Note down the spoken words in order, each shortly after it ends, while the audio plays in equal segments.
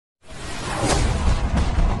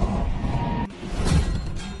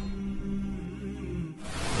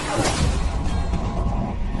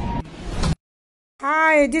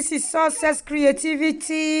Hi, this is Success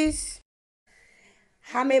Creativities.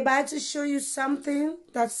 I'm about to show you something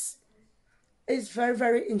that's very,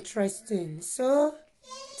 very interesting. So,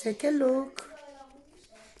 take a look.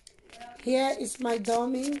 Here is my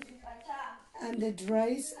dummy and the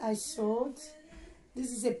dress I sewed.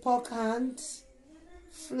 This is a pock hand,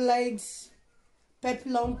 flared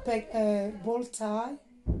peplum bow tie.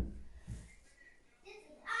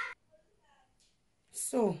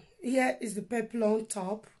 So, here is the peplum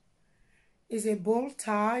top. It's a bow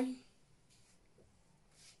tie.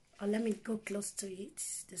 Let me go close to it.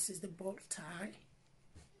 This is the bow tie.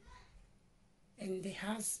 And it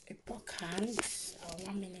has a pock hand.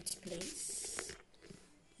 1 minute, please.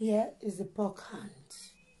 Here is the pock hand.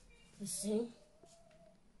 You see?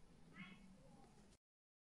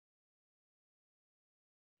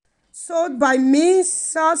 Sold by me,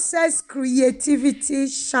 Success Creativity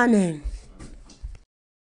Channel.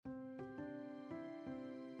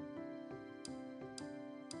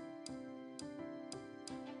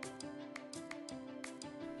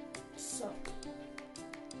 So,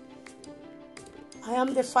 I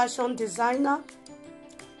am the fashion designer,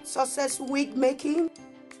 Success Wig Making.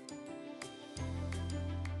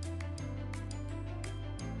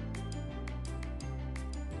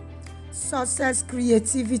 Success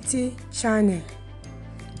Creativity Channel.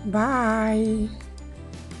 Bye.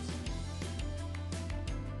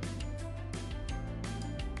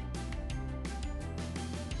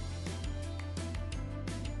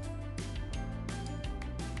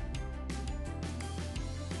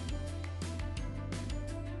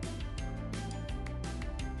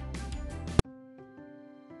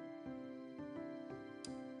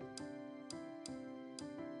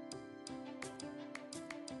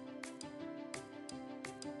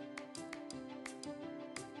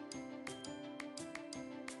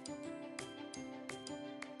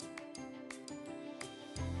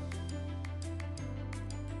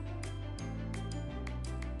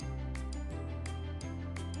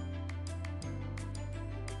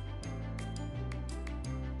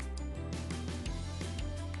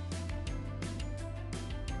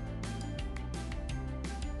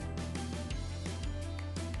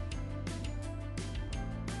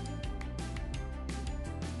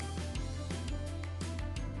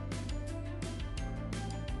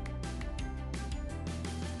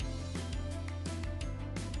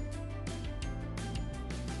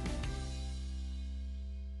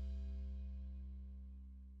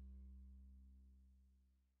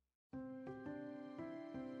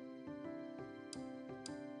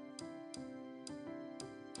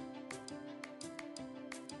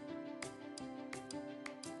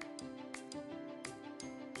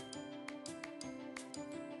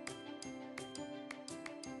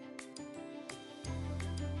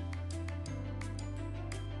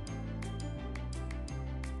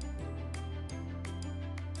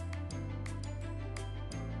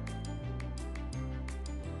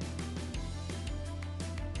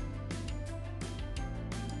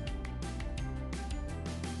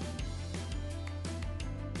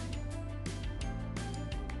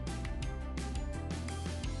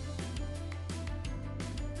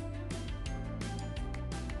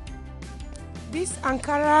 This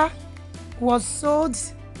Ankara was sold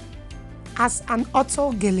as an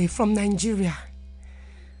auto gele from Nigeria.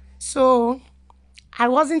 So I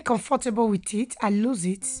wasn't comfortable with it. I lose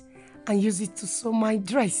it and use it to sew my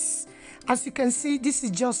dress. As you can see, this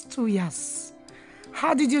is just 2 years.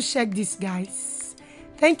 How did you check this, guys?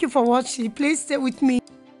 Thank you for watching. Please stay with me.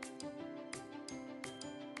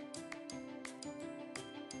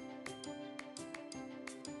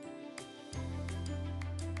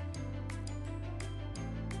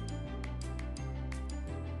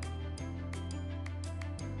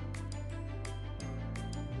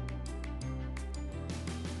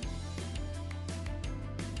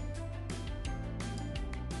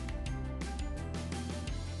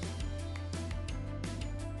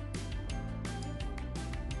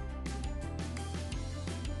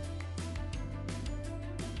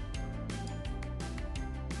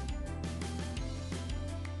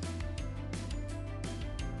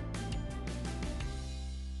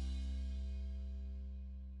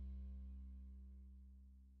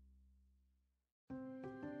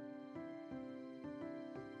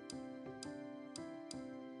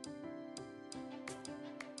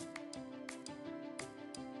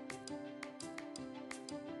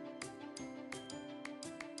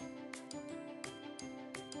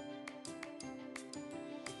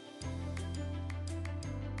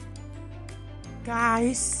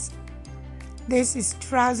 Guys, this is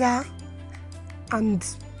trouser and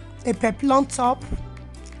a peplum top,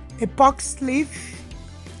 a puck sleeve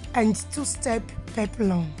and 2-step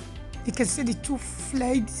peplum. You can see the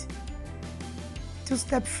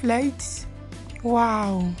two-step flared.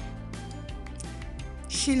 Wow.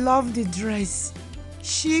 She loved the dress.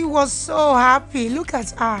 She was so happy. Look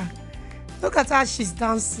at her. Look at her, she's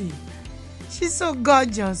dancing. She's so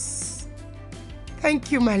gorgeous.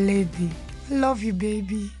 Thank you, my lady. I love you,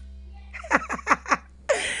 baby.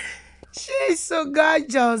 She's so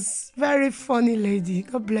gorgeous. Very funny lady.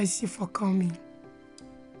 God bless you for coming.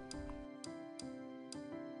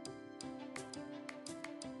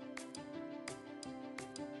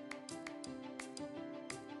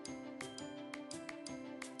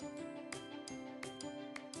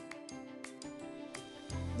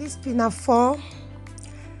 This pinafore,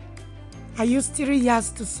 I used 3 years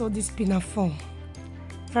to sew this pinafore.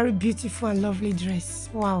 Very beautiful and lovely dress.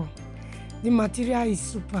 Wow. The material is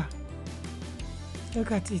super.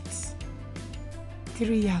 Look at it.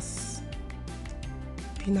 3 years.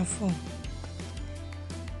 Pinafore.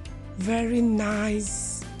 Very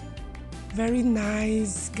nice. Very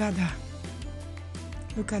nice gather.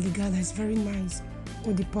 Look at the gather. It's very nice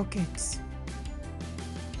with the pockets.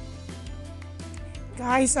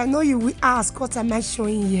 Guys, I know you will ask, what am I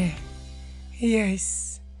showing here?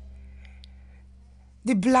 Yes.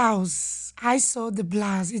 The blouse. I saw the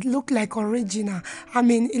blouse. It looked like original. I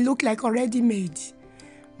mean, it looked like already made.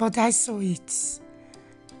 But I saw it.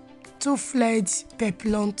 Two-flared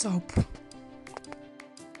peplum top.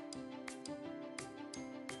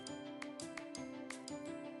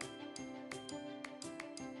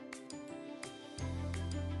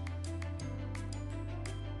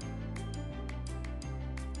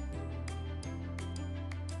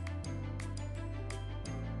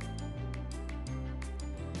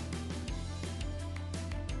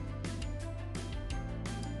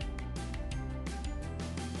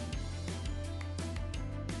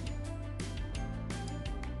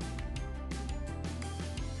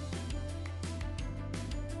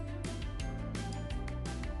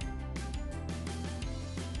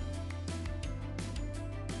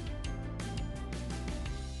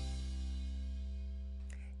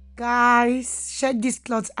 Guys, check this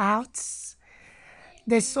cloth out.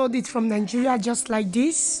 They sold it from Nigeria just like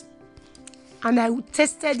this. And I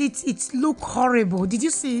tested it. It looked horrible. Did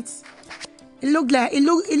you see it? It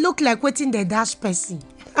looked like waiting the dash person.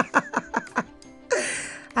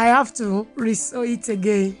 I have to resew it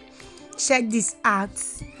again. Check this out.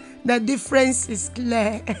 The difference is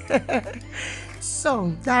clear.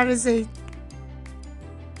 So that is it.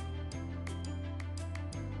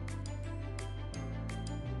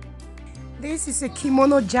 This is a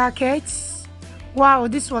kimono jacket. Wow,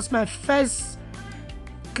 this was my first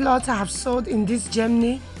cloth I have sewed in this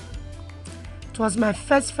Germany. It was my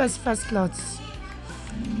first cloth.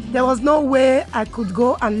 There was no way I could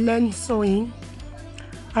go and learn sewing.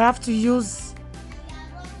 I have to use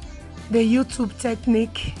the YouTube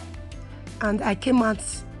technique, and I came out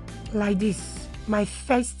like this. My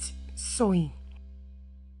first sewing.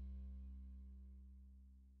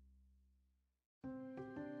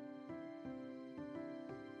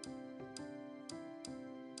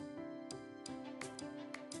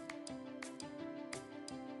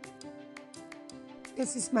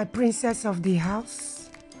 This is my princess of the house,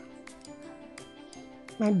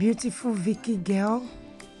 my beautiful Vicky girl.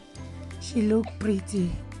 She looked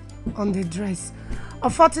pretty on the dress.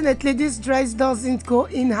 Unfortunately, this dress doesn't go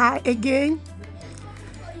in her again.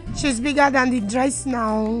 She's bigger than the dress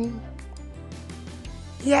now.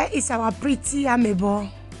 Here is our pretty Amebo.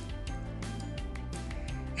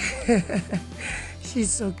 She's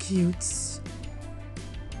so cute.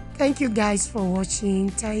 Thank you guys for watching.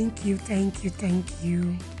 Thank you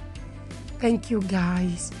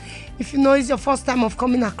guys. If you know it's your first time of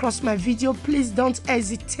coming across my video, please don't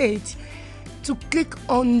hesitate to click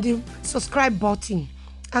on the subscribe button,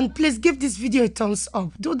 and please give this video a thumbs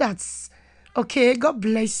up. Do that. Okay, God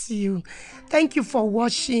bless you. Thank you for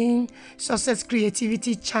watching Success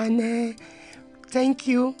Creativity channel. Thank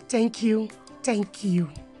you.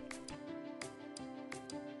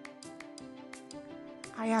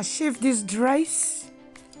 I achieved this dress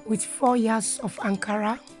with 4 years of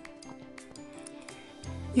Ankara.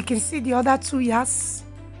 You can see the other 2 years,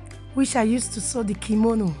 which I used to sew the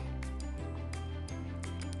kimono.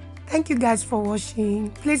 Thank you guys for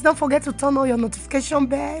watching. Please don't forget to turn on your notification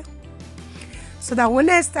bell so that when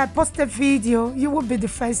next I post a video, you will be the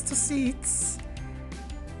first to see it.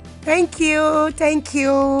 Thank you.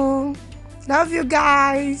 Love you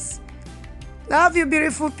guys. Love you,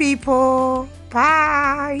 beautiful people.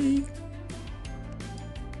 Bye.